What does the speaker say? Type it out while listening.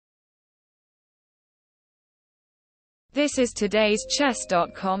This is today's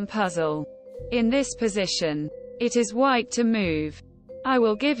chess.com puzzle. In this position, it is white to move. I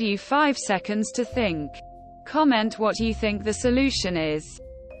will give you 5 seconds to think. Comment what you think the solution is.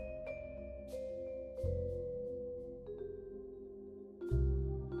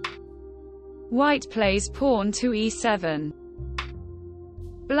 White plays pawn to e7.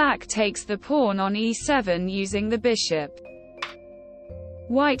 Black takes the pawn on e7 using the bishop.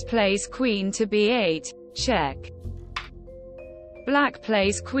 White plays queen to b8, check. Black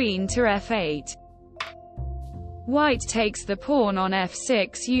plays queen to f8. White takes the pawn on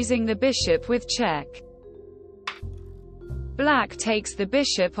f6 using the bishop with check. Black takes the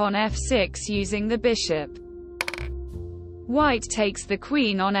bishop on f6 using the bishop. White takes the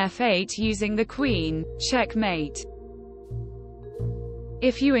queen on f8 using the queen, checkmate.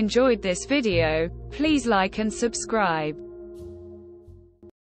 If you enjoyed this video, please like and subscribe.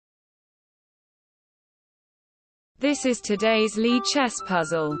 This is today's lead chess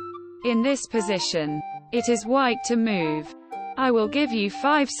puzzle. In this position, it is white to move. I will give you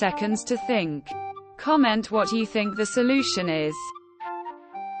 5 seconds to think. Comment what you think the solution is.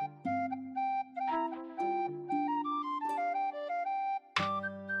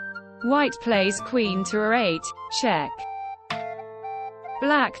 White plays queen to a8, check.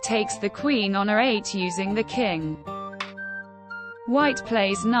 Black takes the queen on a8 using the king. White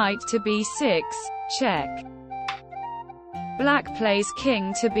plays knight to b6, check. Black plays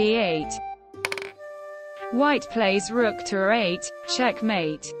king to b8. White plays rook to a8,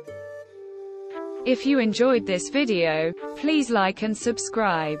 checkmate. If you enjoyed this video, please like and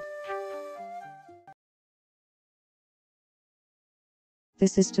subscribe.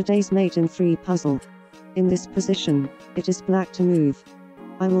 This is today's mate in 3 puzzle. In this position, it is black to move.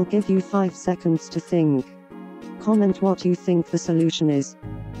 I will give you 5 seconds to think. Comment what you think the solution is.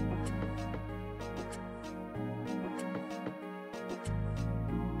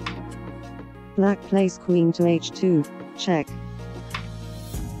 Black plays queen to h2, check.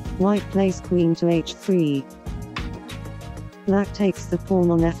 White plays queen to h3. Black takes the pawn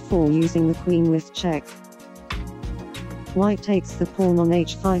on f4 using the queen with check. White takes the pawn on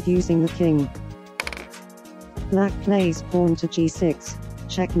h5 using the king. Black plays pawn to g6,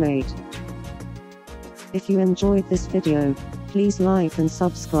 checkmate. If you enjoyed this video, please like and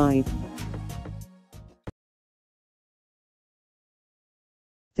subscribe.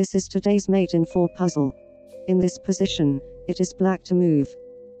 This is today's mate in 4 puzzle. In this position, it is black to move.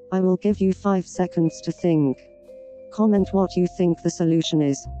 I will give you 5 seconds to think. Comment what you think the solution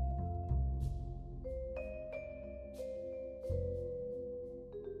is.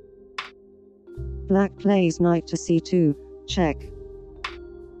 Black plays knight to c2, check.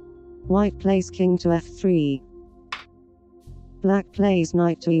 White plays king to f3. Black plays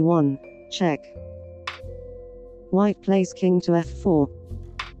knight to e1, check. White plays king to f4.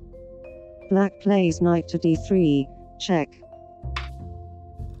 Black plays knight to d3, check.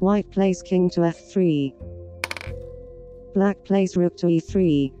 White plays king to f3. Black plays rook to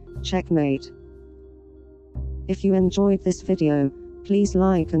e3, checkmate. If you enjoyed this video, please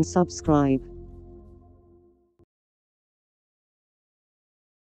like and subscribe.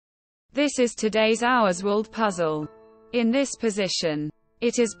 This is today's Auerswald puzzle. In this position,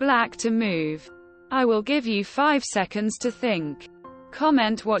 it is black to move. I will give you 5 seconds to think.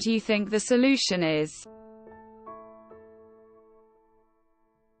 Comment what you think the solution is.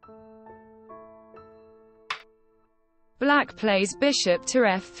 Black plays bishop to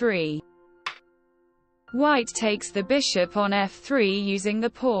f3. White takes the bishop on f3 using the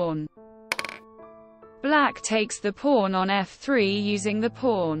pawn. Black takes the pawn on f3 using the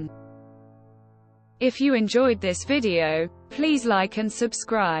pawn. If you enjoyed this video, please like and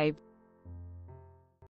subscribe.